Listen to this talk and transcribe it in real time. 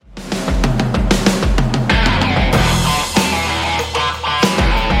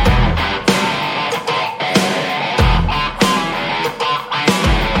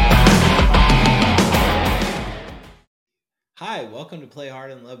Play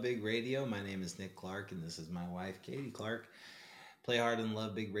Hard and Love Big Radio. My name is Nick Clark, and this is my wife, Katie Clark. Play Hard and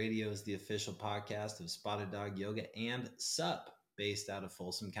Love Big Radio is the official podcast of Spotted Dog Yoga and SUP, based out of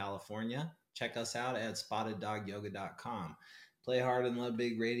Folsom, California. Check us out at spotteddogyoga.com. Play Hard and Love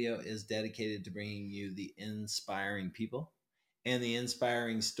Big Radio is dedicated to bringing you the inspiring people and the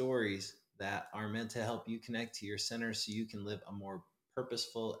inspiring stories that are meant to help you connect to your center so you can live a more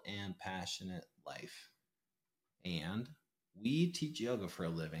purposeful and passionate life. And we teach yoga for a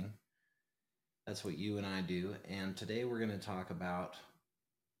living. That's what you and I do. And today we're going to talk about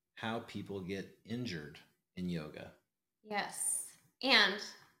how people get injured in yoga. Yes. And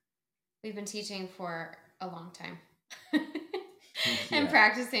we've been teaching for a long time and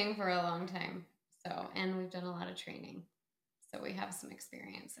practicing for a long time. And we've done a lot of training. So we have some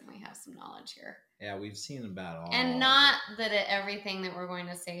experience and we have some knowledge here. Yeah, we've seen about all. And not that everything that we're going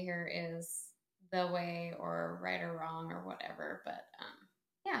to say here is the way or right or wrong or whatever, but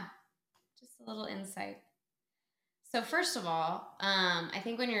just a little insight. So first of all, I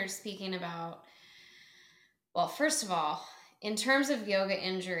think when you're speaking about, first of all, in terms of yoga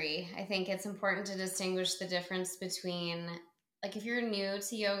injury, I think it's important to distinguish the difference between, like, if you're new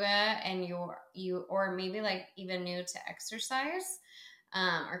to yoga and or maybe like even new to exercise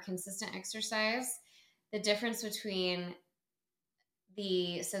or consistent exercise, the difference between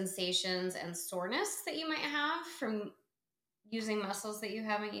the sensations and soreness that you might have from using muscles that you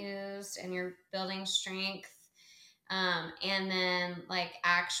haven't used and you're building strength, and then like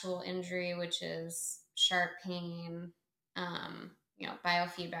actual injury, which is sharp pain,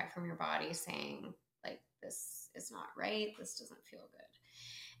 biofeedback from your body saying like, this is not right, this doesn't feel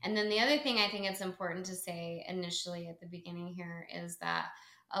good. And then the other thing I think it's important to say initially at the beginning here is that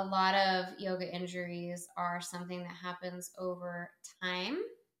a lot of yoga injuries are something that happens over time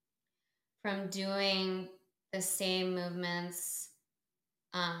from doing the same movements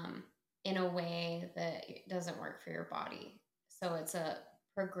in a way that doesn't work for your body. So it's a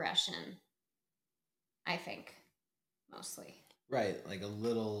progression, I think, mostly. Right, like a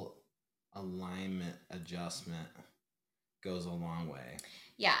little alignment adjustment goes a long way.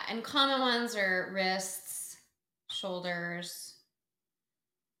 Yeah, and common ones are wrists, shoulders.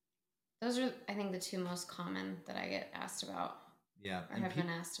 Those are, I think, the two most common that I get asked about. Yeah. Or have been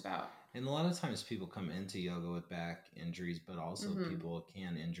asked about. And a lot of times people come into yoga with back injuries, but also people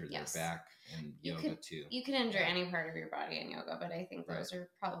can injure their back in yoga too. You can injure any part of your body in yoga, but I think those are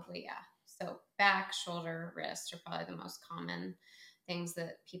probably, So back, shoulder, wrist are probably the most common things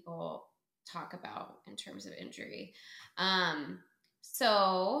that people talk about in terms of injury.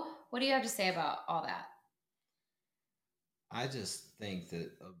 So what do you have to say about all that? I just think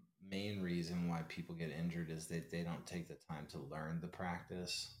that a main reason why people get injured is that they don't take the time to learn the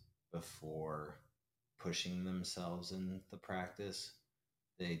practice before pushing themselves in the practice.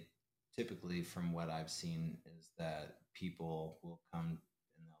 They typically, from what I've seen, is that people will come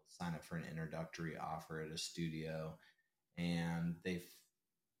and they'll sign up for an introductory offer at a studio and they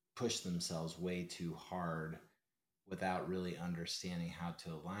push themselves way too hard without really understanding how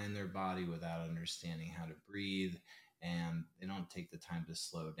to align their body, without understanding how to breathe, and they don't take the time to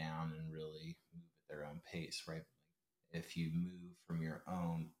slow down and really move at their own pace, right? If you move from your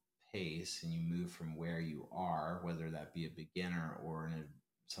own pace and you move from where you are, whether that be a beginner or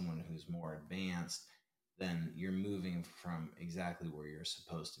someone who's more advanced, then you're moving from exactly where you're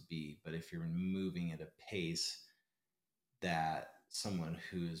supposed to be. But if you're moving at a pace that someone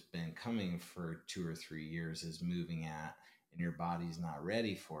who's been coming for 2 or 3 years is moving at, and your body's not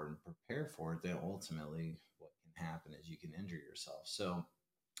ready for it and prepared for it, then ultimately what can happen is you can injure yourself. So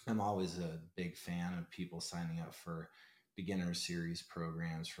I'm always a big fan of people signing up for beginner series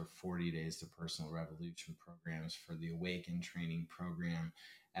programs, for 40 Days to Personal Revolution programs, for the Awaken training program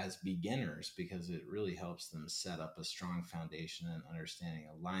as beginners, because it really helps them set up a strong foundation in understanding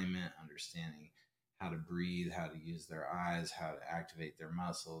alignment, understanding how to breathe, how to use their eyes, how to activate their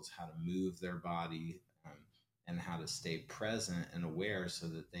muscles, how to move their body, and how to stay present and aware so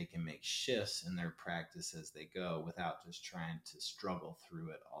that they can make shifts in their practice as they go without just trying to struggle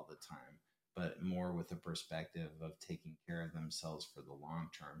through it all the time, but more with the perspective of taking care of themselves for the long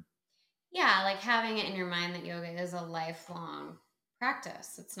term. Yeah, like having it in your mind that yoga is a lifelong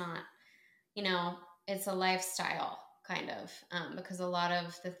practice. It's not, it's a lifestyle kind of, because a lot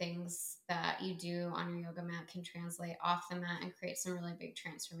of the things that you do on your yoga mat can translate off the mat and create some really big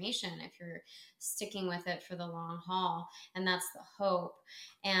transformation if you're sticking with it for the long haul. And that's the hope.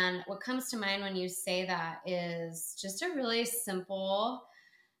 And what comes to mind when you say that is just a really simple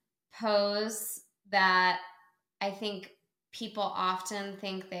pose that I think people often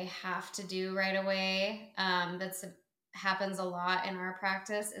think they have to do right away. That's happens a lot in our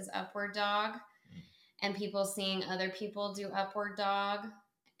practice is upward dog, and people seeing other people do upward dog.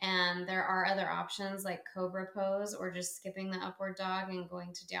 And there are other options like cobra pose or just skipping the upward dog and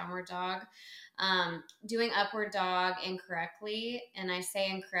going to downward dog. Doing upward dog incorrectly, and I say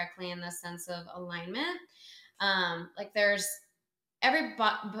incorrectly in the sense of alignment. Like there's every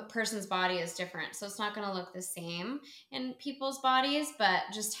person's body is different, so it's not going to look the same in people's bodies, but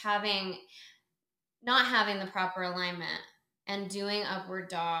just not having the proper alignment and doing upward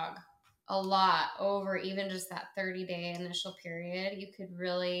dog a lot over even just that 30-day initial period, you could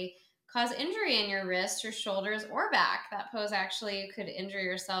really cause injury in your wrists or shoulders or back. That pose actually, you could injure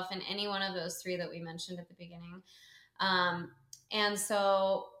yourself in any one of those three that we mentioned at the beginning. And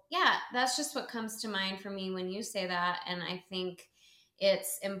so, yeah, that's just what comes to mind for me when you say that. And I think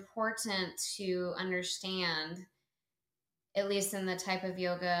it's important to understand, at least in the type of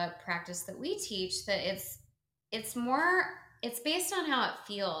yoga practice that we teach, that it's based on how it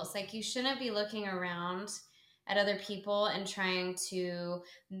feels. Like you shouldn't be looking around at other people and trying to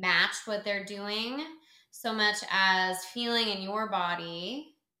match what they're doing so much as feeling in your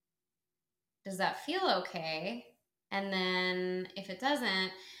body, does that feel okay? And then if it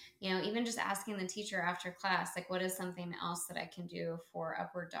doesn't, even just asking the teacher after class, like, what is something else that I can do for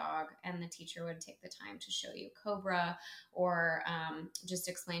upward dog? And the teacher would take the time to show you cobra or just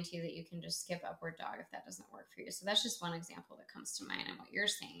explain to you that you can just skip upward dog if that doesn't work for you. So that's just one example that comes to mind in what you're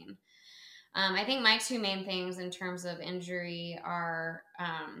saying. I think my two main things in terms of injury are,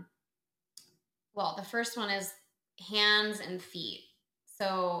 the first one is hands and feet.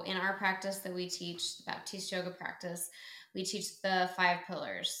 So in our practice that we teach, the Baptiste yoga practice, we teach the 5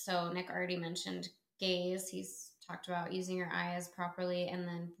 pillars. So Nick already mentioned gaze. He's talked about using your eyes properly, and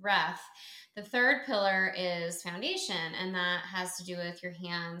then breath. The third pillar is foundation, and that has to do with your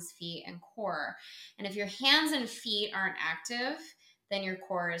hands, feet, and core. And if your hands and feet aren't active, then your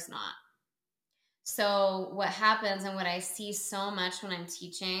core is not. So what happens, and what I see so much when I'm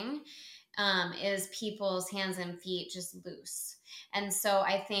teaching, is people's hands and feet just loose. And so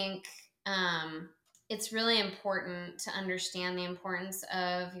I think it's really important to understand the importance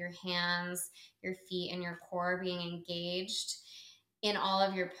of your hands, your feet, and your core being engaged in all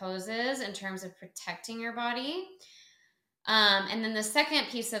of your poses in terms of protecting your body. And then the second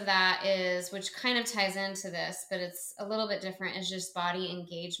piece of that is, which kind of ties into this, but it's a little bit different, is just body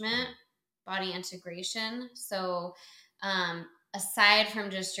engagement, body integration. So aside from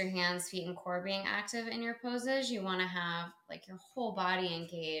just your hands, feet, and core being active in your poses, you want to have like your whole body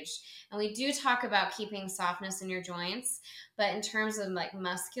engaged. And we do talk about keeping softness in your joints, but in terms of like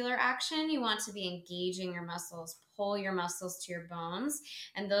muscular action, you want to be engaging your muscles, pull your muscles to your bones.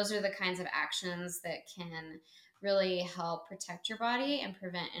 And those are the kinds of actions that can really help protect your body and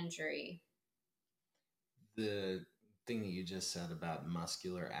prevent injury. The thing that you just said about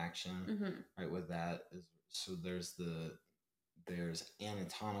muscular action, right, with that is, so there's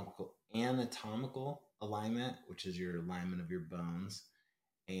anatomical alignment, which is your alignment of your bones.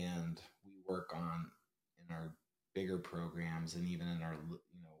 And we work on, in our bigger programs and even in our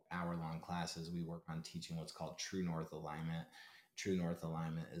hour-long classes, we work on teaching what's called true north alignment. True north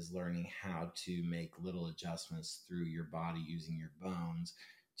alignment is learning how to make little adjustments through your body using your bones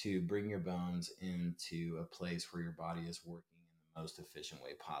to bring your bones into a place where your body is working most efficient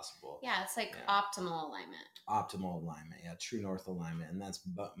way possible. Yeah, it's like optimal alignment. Optimal alignment, yeah, true north alignment, and that's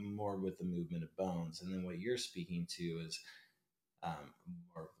more with the movement of bones. And then what you're speaking to is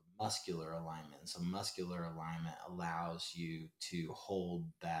more muscular alignment. So muscular alignment allows you to hold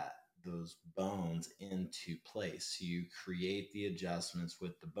those bones into place. So you create the adjustments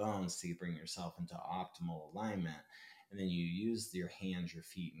with the bones to bring yourself into optimal alignment. And then you use your hands, your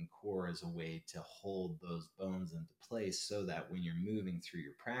feet, and core as a way to hold those bones into place so that when you're moving through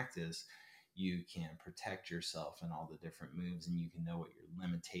your practice, you can protect yourself in all the different moves, and you can know what your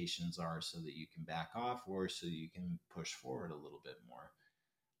limitations are so that you can back off or so you can push forward a little bit more.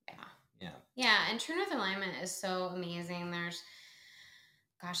 Yeah, and true north alignment is so amazing. There's,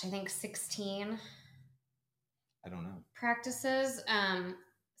 I think 16 practices,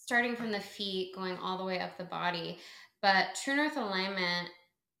 starting from the feet going all the way up the body. But true north alignment,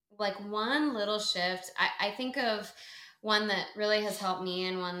 like one little shift, I think of one that really has helped me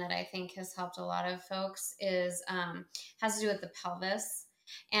and one that I think has helped a lot of folks is has to do with the pelvis.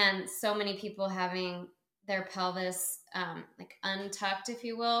 And so many people having their pelvis like untucked, if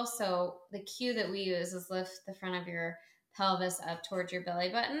you will. So the cue that we use is lift the front of your pelvis up towards your belly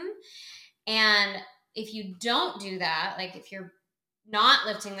button. And if you don't do that, like if you're not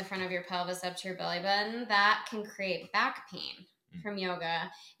lifting the front of your pelvis up to your belly button, that can create back pain. from yoga.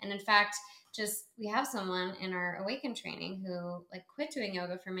 And in fact, we have someone in our Awaken training who like quit doing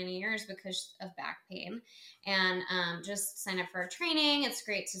yoga for many years because of back pain, and just signed up for our training. It's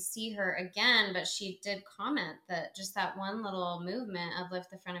great to see her again, but she did comment that just that one little movement of lift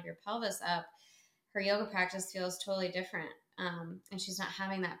the front of your pelvis up, her yoga practice feels totally different. And she's not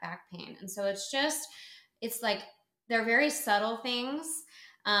having that back pain. And so it's like, they're very subtle things.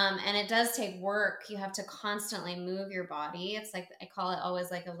 And it does take work. You have to constantly move your body. It's like, I call it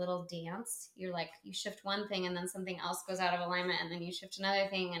always like a little dance. You're like, you shift one thing and then something else goes out of alignment, and then you shift another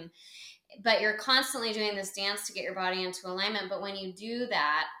thing. But you're constantly doing this dance to get your body into alignment. But when you do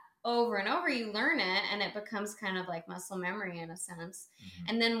that over and over, you learn it, and it becomes kind of like muscle memory in a sense. Mm-hmm.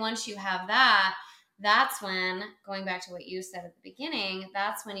 And then once you have that, that's when, going back to what you said at the beginning,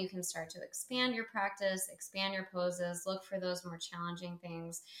 that's when you can start to expand your practice, expand your poses, look for those more challenging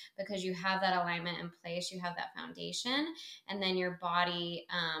things, because you have that alignment in place, you have that foundation, and then your body,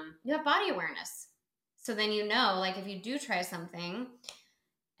 you have body awareness. So then, like if you do try something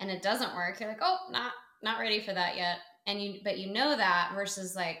and it doesn't work, you're like, oh, not ready for that yet. But that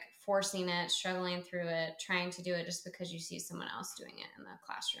versus like forcing it, struggling through it, trying to do it just because you see someone else doing it in the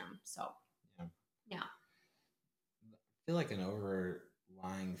classroom. So yeah. I feel like an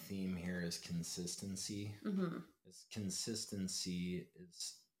overlying theme here is consistency. Mm-hmm. Consistency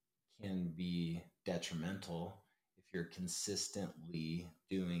can be detrimental if you're consistently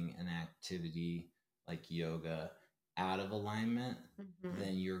doing an activity like yoga out of alignment. Mm-hmm.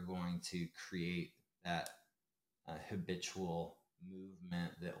 Then you're going to create that habitual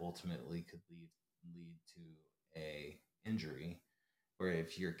movement that ultimately could lead to a injury. Where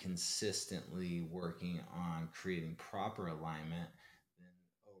if you're consistently working on creating proper alignment, then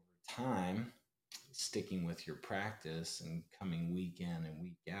over time, sticking with your practice and coming week in and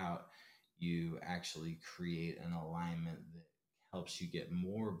week out, you actually create an alignment that helps you get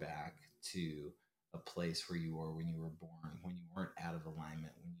more back to a place where you were when you were born, when you weren't out of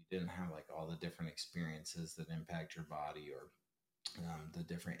alignment, when you didn't have like all the different experiences that impact your body, or the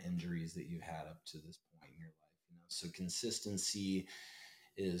different injuries that you've had up to this point in your life. So consistency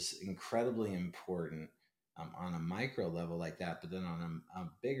is incredibly important on a micro level like that, but then on a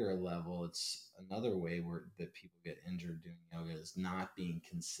bigger level, it's another way that people get injured doing yoga is not being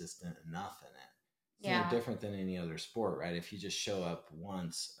consistent enough in it. It's no different than any other sport, right? If you just show up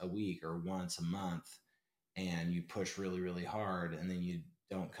once a week or once a month and you push really, really hard, and then you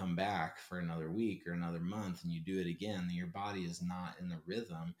don't come back for another week or another month and you do it again, then your body is not in the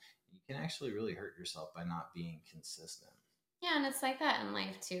rhythm. You can actually really hurt yourself by not being consistent. Yeah, and it's like that in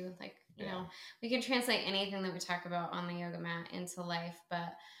life too. Like, you know, we can translate anything that we talk about on the yoga mat into life,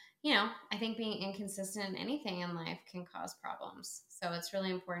 but I think being inconsistent in anything in life can cause problems. So it's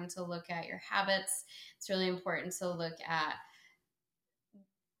really important to look at your habits. It's really important to look at,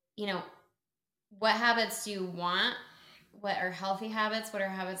 what habits do you want? What are healthy habits? What are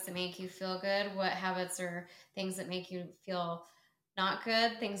habits that make you feel good? What habits are things that make you feel not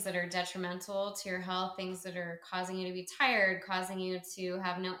good, things that are detrimental to your health, things that are causing you to be tired, causing you to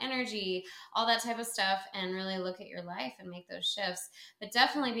have no energy, all that type of stuff, and really look at your life and make those shifts. But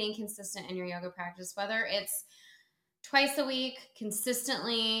definitely being consistent in your yoga practice, whether it's twice a week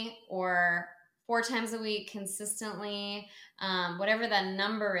consistently or 4 times a week consistently, whatever that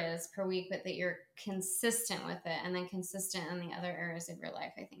number is per week, but that you're consistent with it, and then consistent in the other areas of your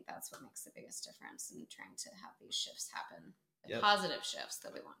life. I think that's what makes the biggest difference in trying to have these shifts happen. The positive shifts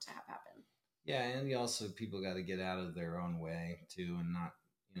that we want to have happen. Yeah, and people got to get out of their own way too, and not,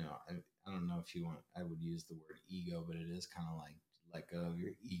 I don't know if I would use the word ego, but it is kind of like let go of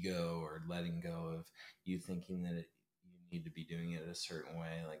your ego, or letting go of you thinking that you need to be doing it a certain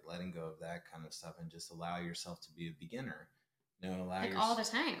way, like letting go of that kind of stuff, and just allow yourself to be a beginner. All the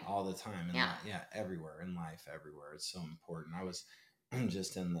time. All the time. And everywhere in life, everywhere. It's so important. I was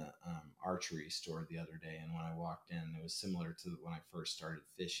just in the archery store the other day, and when I walked in, it was similar to when I first started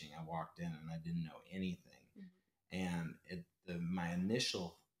fishing. I walked in and I didn't know anything, and my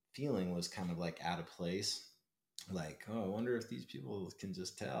initial feeling was kind of like out of place, like, oh, I wonder if these people can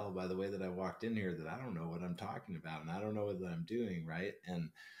just tell by the way that I walked in here that I don't know what I'm talking about, and I don't know what I'm doing, right? And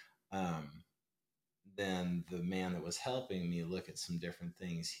then the man that was helping me look at some different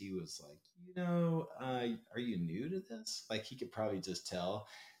things, he was like, are you new to this? Like, he could probably just tell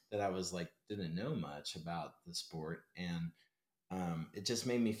that I was like, didn't know much about the sport. And it just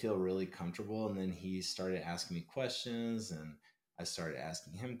made me feel really comfortable. And then he started asking me questions, and I started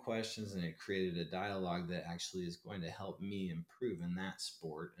asking him questions, and it created a dialogue that actually is going to help me improve in that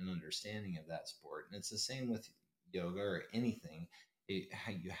sport and understanding of that sport. And it's the same with yoga or anything. You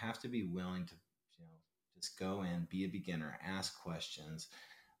have to be willing to Just go in, be a beginner, ask questions,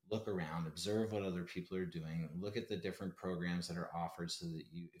 look around, observe what other people are doing, look at the different programs that are offered so that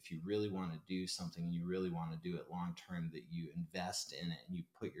you, if you really want to do something, you really want to do it long term, that you invest in it and you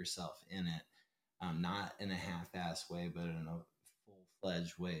put yourself in it, not in a half-ass way, but in a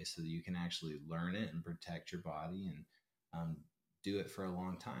full-fledged way so that you can actually learn it and protect your body and do it for a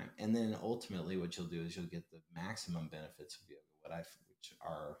long time. And then ultimately what you'll do is you'll get the maximum benefits of yoga, which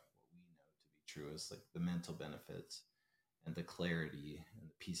are what we know to be true is like the mental benefits and the clarity and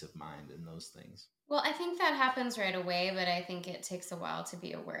the peace of mind and those things. Well, I think that happens right away, but I think it takes a while to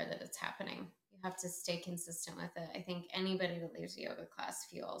be aware that it's happening. You have to stay consistent with it. I think anybody that leaves a yoga class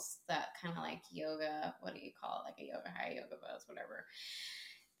feels that kind of like yoga, what do you call it? Like a yoga high, yoga buzz, whatever.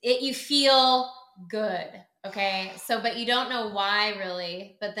 You feel good. Okay. So, but you don't know why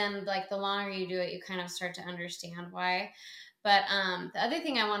really, but then like the longer you do it, you kind of start to understand why. But the other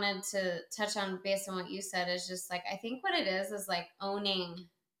thing I wanted to touch on based on what you said is just like, I think what it is like owning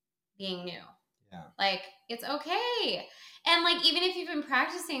being new. Yeah. Like, it's okay. And like, even if you've been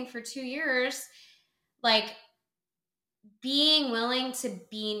practicing for 2 years, like being willing to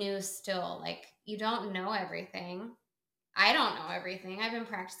be new still, like you don't know everything. I don't know everything. I've been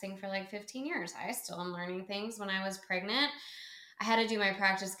practicing for like 15 years. I still am learning things. When I was pregnant, I had to do my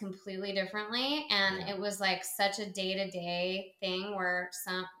practice completely differently. And it was like such a day-to-day thing where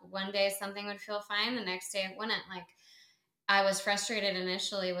one day something would feel fine, the next day it wouldn't. Like I was frustrated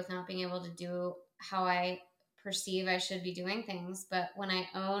initially with not being able to do how I perceive I should be doing things. But when I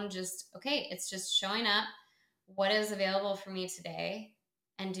own just, okay, it's just showing up, what is available for me today,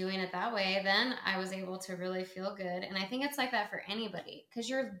 and doing it that way, then I was able to really feel good. And I think it's like that for anybody because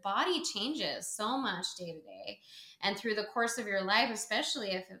your body changes so much day to day. And through the course of your life,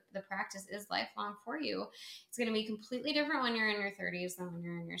 especially if the practice is lifelong for you, it's going to be completely different when you're in your 30s than when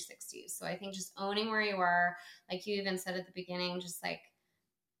you're in your 60s. So I think just owning where you are, like you even said at the beginning, just like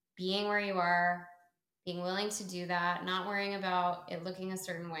being where you are, being willing to do that, not worrying about it looking a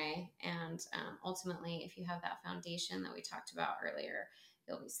certain way. And ultimately, if you have that foundation that we talked about earlier,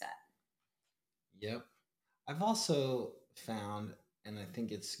 you'll be set. Yep. I've also found, and I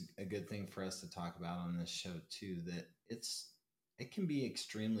think it's a good thing for us to talk about on this show too, that it can be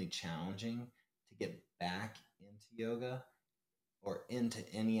extremely challenging to get back into yoga or into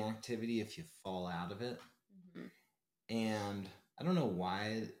any activity if you fall out of it. Mm-hmm. And I don't know why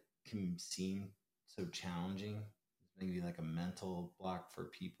it can seem so challenging. Maybe like a mental block for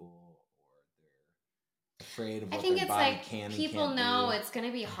people, or they're afraid of what their body can and can't do. People know it's going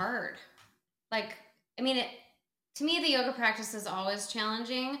to be hard. Like, I mean, to me, the yoga practice is always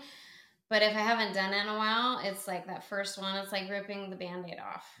challenging. But if I haven't done it in a while, it's like that first one, it's like ripping the Band-Aid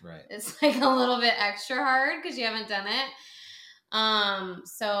off. Right. It's like a little bit extra hard because you haven't done it.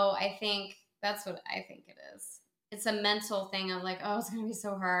 So I think that's what I think it is. It's a mental thing of like, oh, it's going to be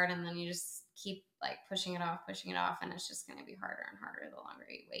so hard. And then you just keep like pushing it off. And it's just going to be harder and harder the longer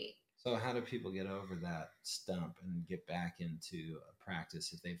you wait. So how do people get over that stump and get back into a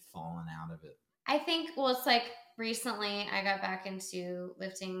practice if they've fallen out of it? I think, well, it's like recently I got back into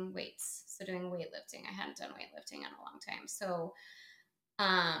lifting weights. So doing weightlifting. I hadn't done weightlifting in a long time. So,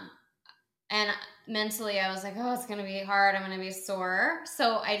 and mentally I was like, oh, it's going to be hard. I'm going to be sore.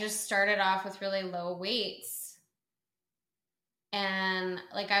 So I just started off with really low weights. And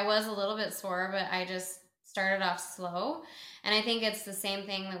like I was a little bit sore, but I just started off slow. And I think it's the same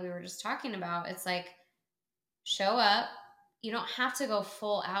thing that we were just talking about. It's like, show up. You don't have to go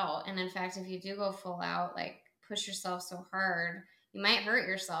full out. And in fact, if you do go full out, like push yourself so hard, you might hurt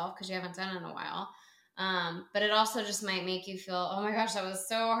yourself because you haven't done it in a while. But it also just might make you feel, oh my gosh, that was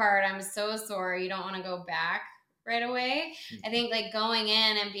so hard. I'm so sore. You don't want to go back right away. I think like going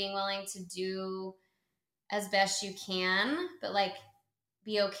in and being willing to do as best you can, but like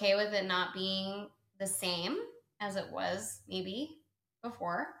be okay with it not being the same as it was maybe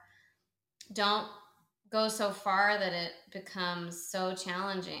before. Don't go so far that it becomes so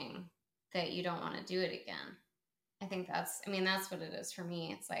challenging that you don't want to do it again. I think that's what it is for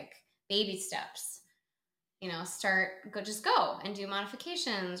me. It's like baby steps, just go and do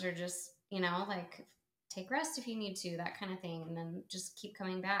modifications, or just, like take rest if you need to, that kind of thing. And then just keep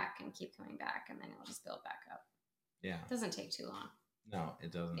coming back, and then it'll just build back up. Yeah. It doesn't take too long. No,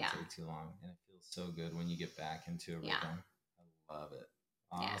 it doesn't take too long. And it feels so good when you get back into a rhythm. I love it.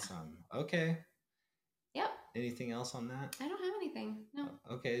 Awesome. Yeah. Okay. Yep. Anything else on that? I don't have anything. No.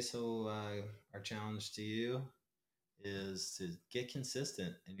 Okay. So our challenge to you is to get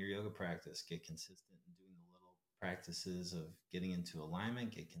consistent in your yoga practice. Get consistent in doing the little practices of getting into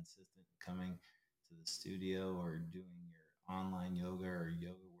alignment. Get consistent in coming to the studio or doing your online yoga or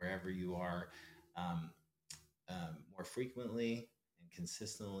yoga wherever you are. more frequently and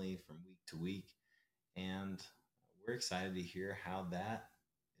consistently from week to week. And we're excited to hear how that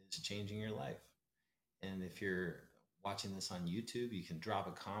is changing your life. And if you're watching this on YouTube, you can drop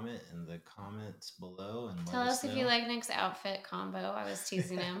a comment in the comments below and tell us if you like Nick's outfit combo. I was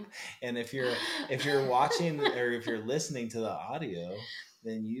teasing him. And if you're watching or if you're listening to the audio,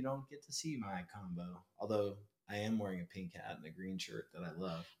 then you don't get to see my combo. Although I am wearing a pink hat and a green shirt that I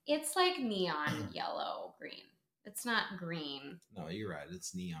love. It's like neon yellow green. It's not green. No, you're right.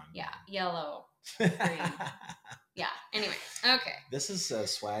 It's neon green. Yeah, yellow green. Yeah. Anyway, okay. This is a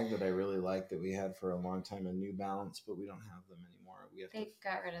swag that I really like that we had for a long time, a New Balance, but we don't have them anymore. They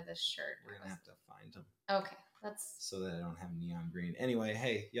got rid of this shirt. We're gonna have to find them. Okay, so that I don't have neon green. Anyway,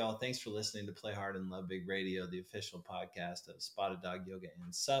 hey y'all, thanks for listening to Play Hard and Love Big Radio, the official podcast of Spotted Dog Yoga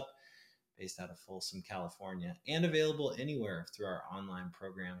and Sup, based out of Folsom, California, and available anywhere through our online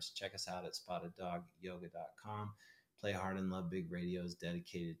programs. Check us out at spotteddogyoga.com. Play Hard and Love Big Radio is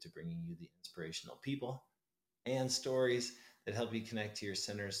dedicated to bringing you the inspirational people and stories that help you connect to your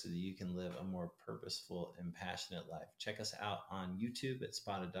centers so that you can live a more purposeful and passionate life. Check us out on YouTube at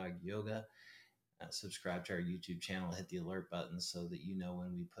Spotted Dog Yoga. Subscribe to our YouTube channel, hit the alert button so that you know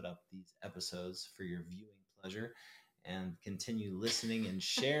when we put up these episodes for your viewing pleasure, and continue listening and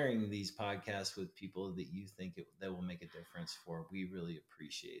sharing these podcasts with people that you think that will make a difference for. We really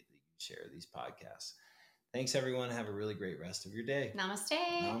appreciate that you share these podcasts. Thanks, everyone. Have a really great rest of your day. Namaste.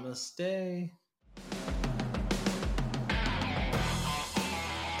 Namaste.